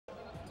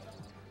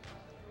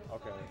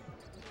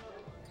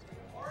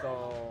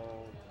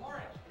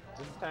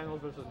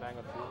Tangles versus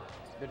Mangachu.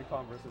 Diddy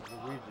versus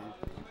Luigi.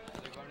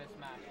 They're going to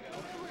smash, yo.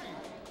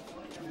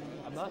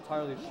 I'm not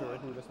entirely sure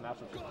who this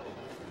matchup is for.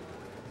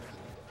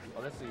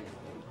 Oh, let's see.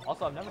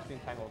 Also, I've never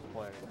seen Tangles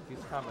play. He's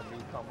kind of a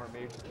newcomer.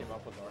 Maybe just came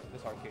up with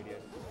this Arcadia.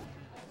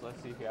 So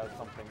let's see if he has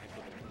something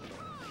interesting to show.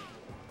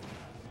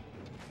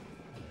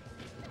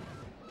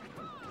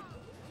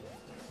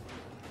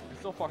 And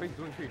so far, he's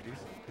doing pretty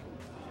decent.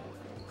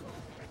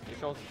 It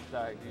shows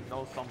that he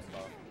knows some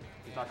stuff.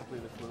 He's not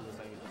completely clueless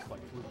and he just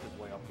like fluked his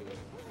way up to it.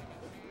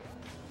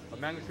 But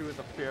Mangachu is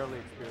a fairly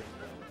experienced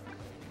player.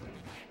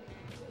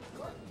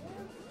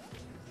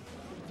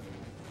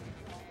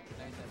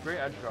 Great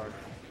edge guard,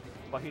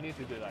 but he needs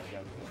to do that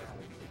again.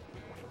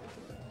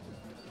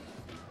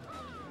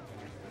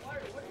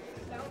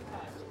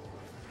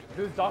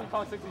 Dude, Donkey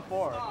Kong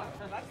 64. Oh,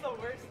 that's the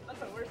worst. That's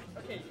the worst.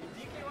 Okay,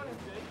 DK one is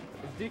good.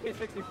 It's DK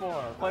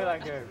 64. Play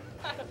that game.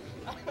 I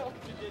don't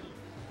do Diddy.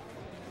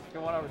 Okay,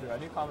 whatever, dude. I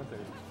need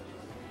commentary.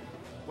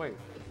 Wait. I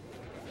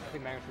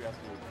think Mangachu has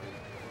to do it.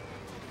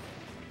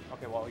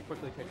 Okay, well, he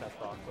quickly takes that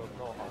stock, so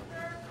no harm.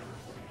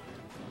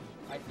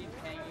 I see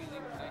Tang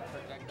using nice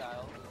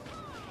projectiles.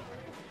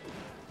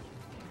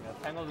 Yeah,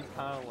 Tangles is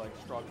kind of like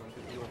struggling to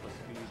deal with the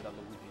speed that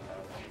Luigi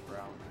has on the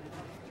ground.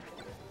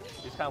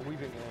 He's kind of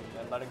weaving in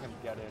and letting him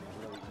get in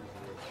really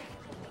easily.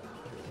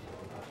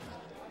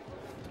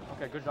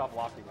 Okay, good job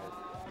blocking it.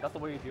 That's the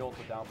way you deal with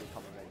the down B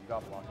coming in. You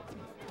gotta block it.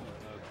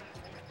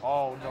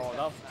 Oh no,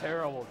 that was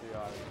terrible, DI. I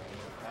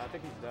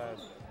think he's dead.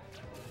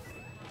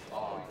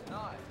 Oh, he's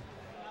not.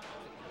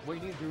 What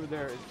you need to do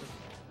there is just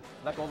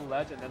let go of the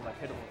ledge and then like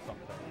hit him with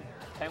something.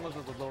 Tangles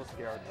is a little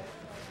scared though.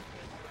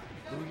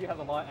 Luigi has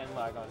a lot of end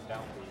lag on his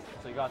down B,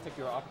 so you gotta take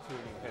your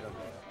opportunity and hit him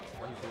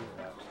when he's doing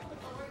that.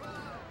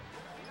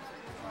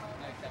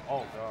 Nice.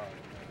 Oh god.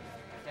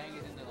 Tang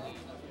is in the lead.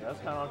 Yeah,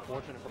 that's kind of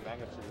unfortunate for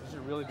Mangachu. He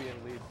should really be in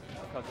lead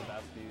because of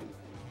that speed.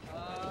 Can I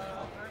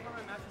remember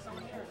my match with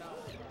someone here or no?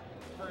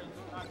 For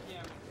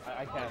PM.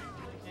 I can't.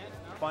 You can't?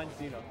 No? Find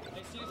Cena.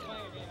 Hey, Cena's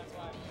playing a game, that's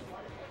why.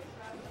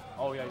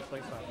 Oh yeah, he's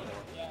playing Smash 4.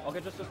 Yeah. Okay,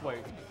 just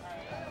wait.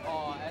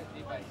 Oh,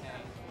 SD by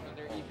Tang. So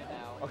they're even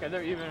now. Okay,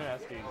 they're even in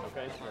SDs,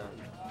 okay? Sure.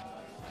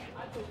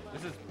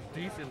 This is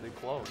decently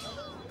close.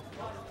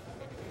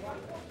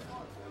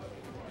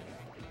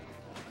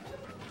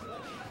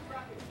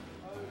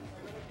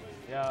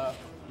 Yeah,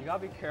 you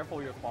gotta be careful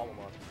with your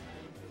follow-up.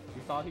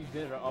 You saw he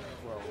did an up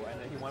throw, and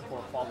then he went for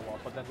a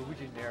follow-up, but then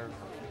Luigi nared him.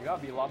 You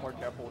gotta be a lot more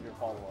careful with your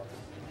follow-up.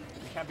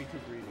 You can't be too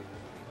greedy.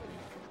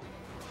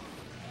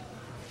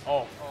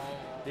 Oh,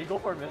 did he go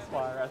for a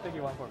misfire? I think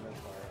he went for a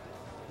misfire.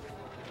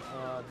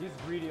 These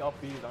greedy up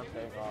Bs aren't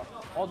paying off.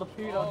 Oh, the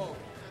P doesn't.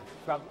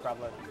 Grab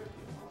ledge.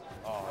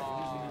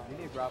 Oh, you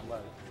need to grab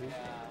ledge. See?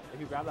 Yeah. If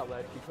you grab that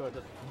ledge, you could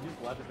just use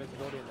ledge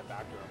invincibility in the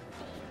back row.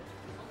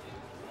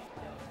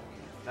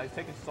 Now he's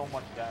taking so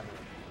much damage.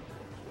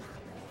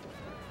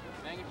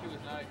 Mangachu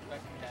was not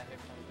expecting that hit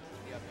from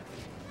the up.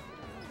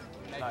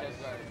 Nice. Edge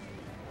guard.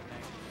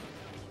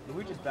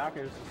 Luigi's back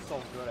air is just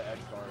so good at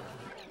edge guard.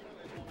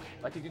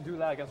 Like you can do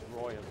that against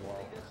Roy as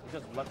well. He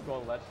just lets go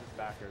of ledge his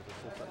back airs.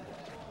 It's so simple.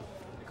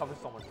 It covers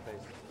so much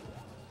space.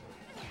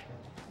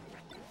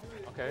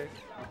 Okay.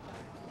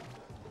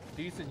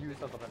 Decent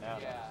use of the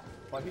banana. Yeah.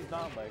 But he's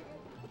not like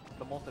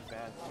the most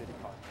advanced Diddy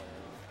Kong player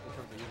in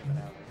terms of using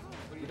bananas.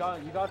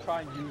 You gotta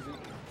try and use it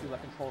to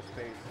like control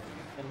space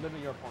and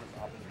limit your opponent's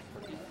options.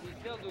 He's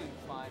still doing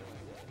fine.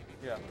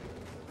 Yeah.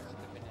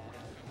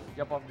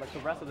 Yeah, but like the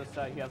rest of the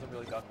set, he hasn't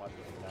really done much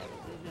with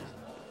bananas.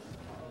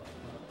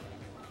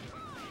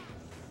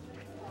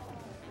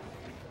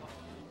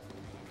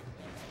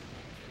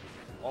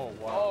 Oh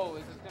wow. Oh,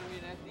 is this gonna be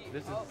an SD?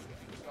 This is. Oh,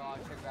 I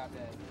should grab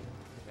that.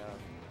 Yeah.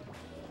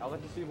 I'd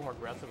like to see a more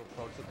aggressive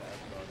approach to the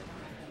edge guard.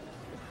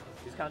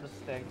 He's kind of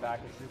just staying back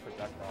and shooting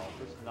projectiles,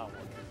 which is not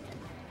working.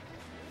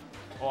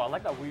 Oh, I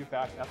like that weave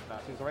back F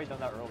smash. He's already done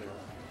that earlier.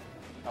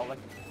 I would like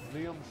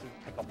Liam should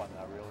pick up on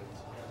that really.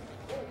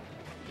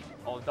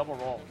 Oh, double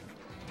roll.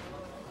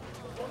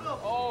 Oh no!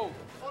 Oh!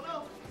 Oh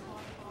no!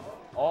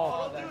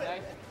 Oh. That's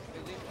nice. Is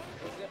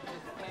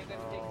Tang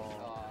gonna take?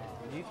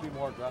 He needs to be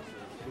more aggressive.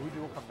 Luigi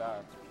will come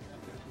back.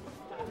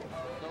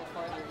 So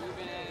far they're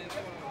even.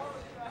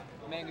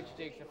 Mangachu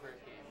takes the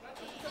first game.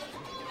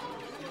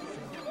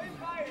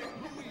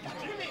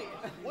 Jimmy!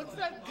 What's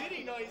that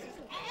Diddy noise?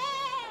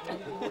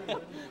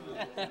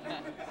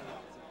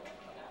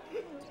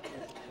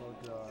 Oh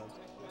god.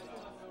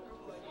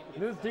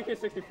 This is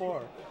DK64.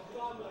 What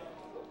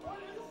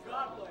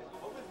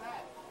was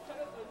that?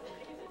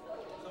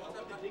 Someone's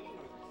up to digging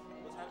noise.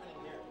 What's happening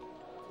here?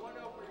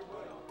 1-0 for your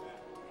boy.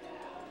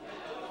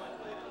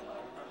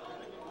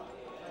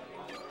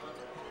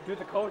 Dude,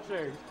 the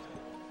coaching.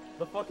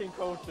 The fucking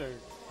coaching.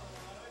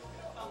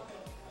 I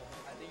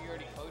think you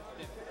already coached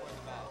him before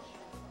the match.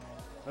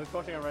 He's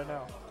coaching it right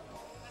now.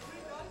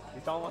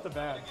 He's telling what to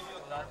ban.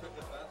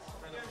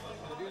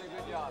 You're doing a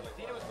good job.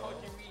 Cena was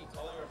coaching me.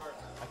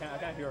 I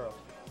can't hear him.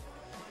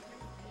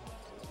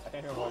 I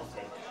can't hear what he's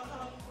saying.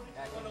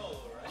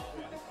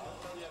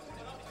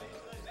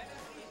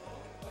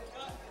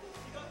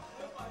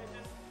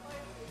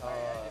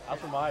 As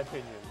for my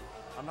opinion,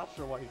 I'm not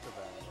sure what he should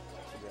ban,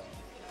 to be honest.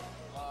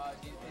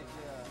 Is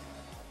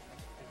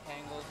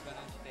Tangles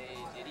gonna stay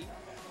Diddy?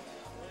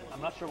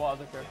 I'm not sure what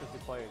other characters he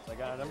plays.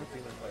 Again, I've never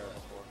seen this player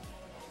before.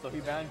 So he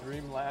banned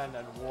Dreamland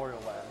and Warrior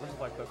Land, which is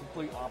like the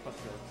complete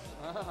opposites.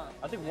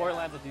 I think Warrior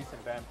Land's a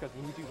decent ban because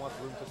Luigi wants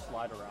room to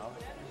slide around.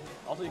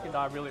 Also, you can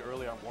die really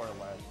early on Warrior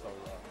Land, so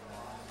yeah.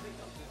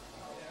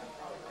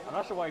 I'm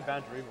not sure why he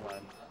banned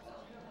Dreamland.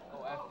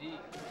 Oh, FD.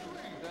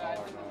 I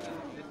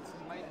think this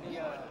might be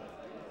a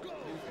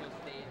neutral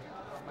stage,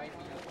 or might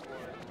be for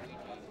Luigi.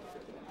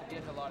 He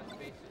has a lot of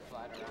space to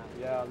slide around.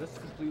 Yeah, this is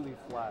completely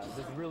flat.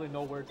 There's really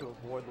nowhere to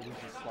avoid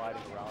Luigi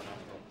sliding around on it.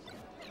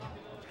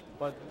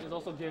 But it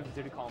also gives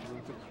Diddy Kong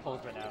room to pose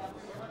bananas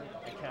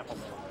and camp a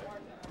little bit.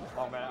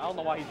 Oh man, I don't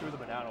know why he threw the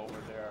banana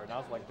over there. Now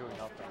it's like doing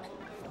nothing.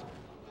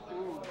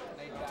 Ooh,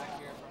 nice back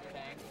here from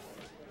Tank.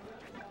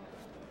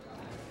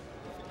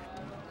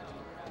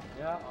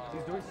 Yeah,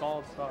 he's doing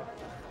solid stuff.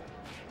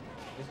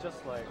 It's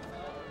just like,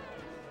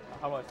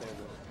 how do I say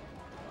this?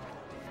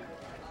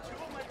 Two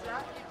of my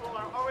draft people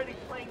are already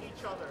playing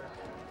each other.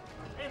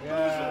 And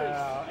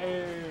Yeah, losers.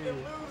 hey. And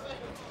losers.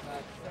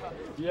 That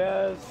sucks.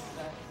 Yes.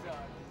 That sucks.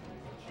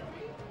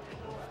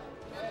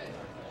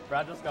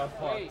 Brad just got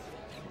fucked. Wait.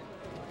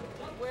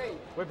 Wait.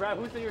 Wait, Brad,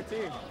 who's in your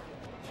team?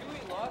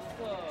 Chewie lost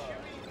the...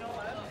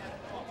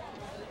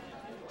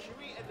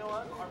 Chewie and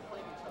Noah are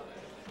playing each other.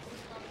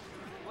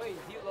 Wait,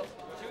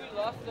 Chewie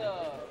lost the...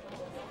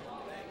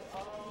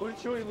 Who did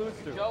Chewie lose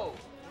to? Joe.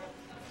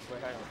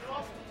 Wait, hang He on.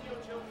 lost to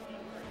Tio Joe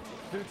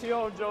To Tio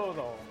and Joe,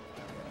 though.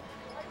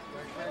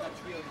 We're trying to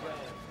feel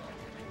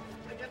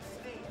Joe. against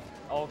Steve.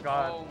 Oh,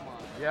 God. Oh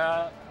my.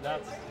 Yeah,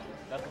 that's a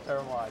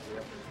terrible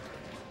idea.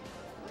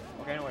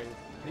 Okay, anyways,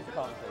 need to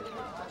commentate.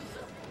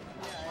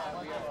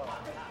 Yeah, we are.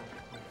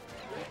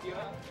 Two? Yeah.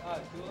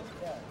 Alright.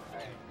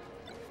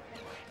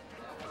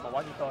 So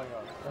why'd you calling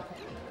us?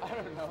 I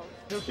don't know.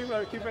 Dude, keep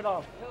it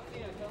up. Tell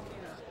Cena.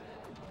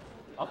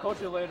 I'll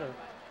coach you later.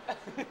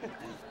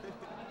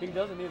 He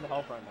doesn't need the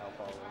help right now,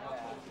 probably.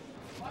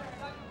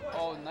 Yeah.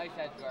 Oh, nice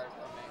edge guard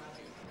from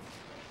Mangachu.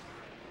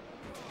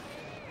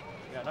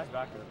 Yeah, nice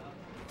back there.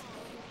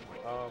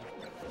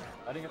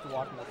 I didn't get to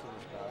watch most of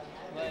this back.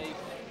 Like,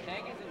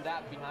 Tank isn't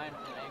that behind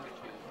from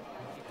Mangachu.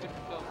 He's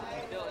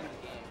still in the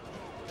game.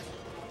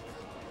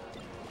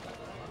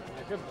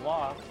 A good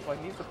block, but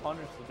he needs to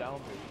punish the down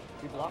B.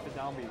 He blocked the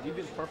down B. He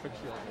did perfect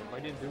shield, but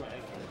he didn't do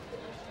anything.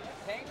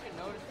 Tank should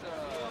notice the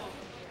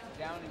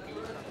down and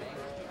goose from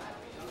Mangachu.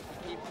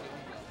 He keeps doing it.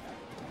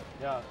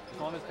 Yeah, it's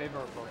one of his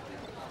favorite approaches.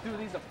 Dude,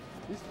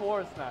 these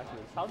forward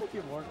smashes, how do they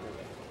keep working?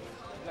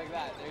 Like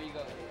that, there you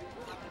go.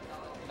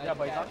 Nice Yeah,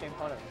 but he's catch. not getting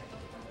punished.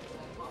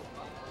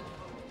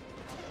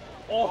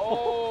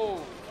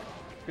 Oh!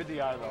 Good DI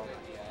though.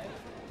 Good DI.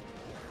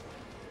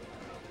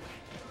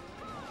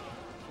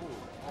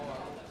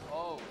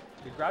 Oh.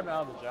 He grabbed it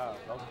out of the jab.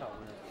 That was kind of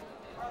weird.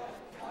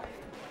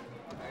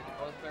 Alright,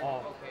 both players,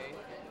 Oh. okay.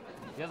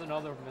 He has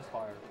another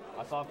misfire.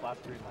 I saw a flash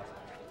screen last time.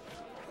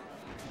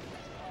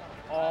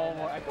 Oh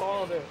my, I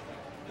called it.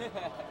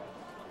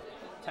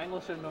 Tangle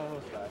should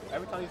know that.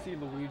 Every time you see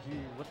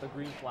Luigi with the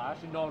green flash,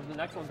 you know the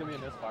next one's gonna be a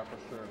misfire for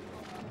sure.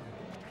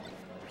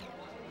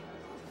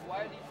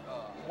 Why did he...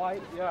 Why?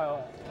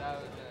 Yeah. That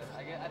was I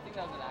think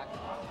that was an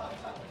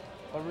accident.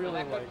 But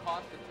really, that like, could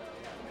cost it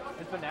though.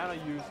 his banana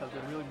use has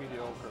been really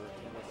mediocre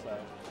in this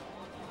set.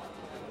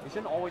 You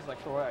shouldn't always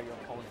like throw it at your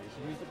opponent. You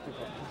should use it to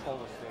control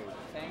the stage.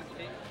 Tank's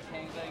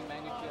letting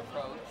Mangachu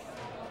approach.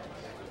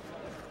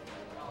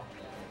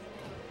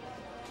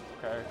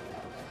 Okay.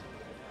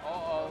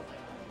 Uh-oh.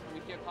 Can we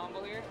see a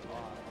combo here?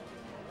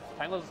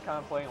 Tangles is kind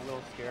of playing a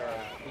little scared.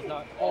 He's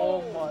not.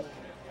 Oh my.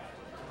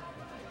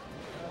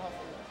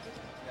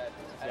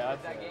 Yeah,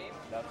 That's that game?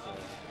 That's it.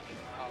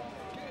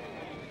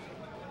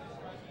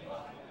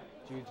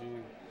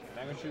 GG.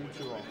 Mangachu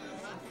 2-0.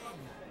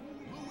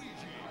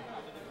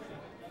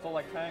 So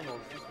like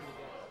Tangles,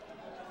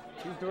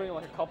 he's doing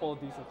like a couple of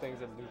decent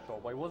things in neutral,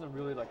 but he wasn't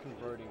really like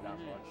converting that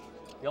much.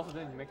 He also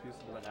didn't make use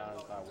of the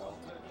bananas that well.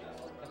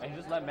 And he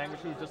just let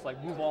Mangachu just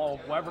like move all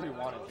wherever he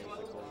wanted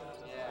basically.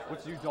 Yeah.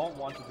 Which you don't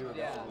want to do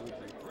against Yeah.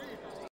 Luigi.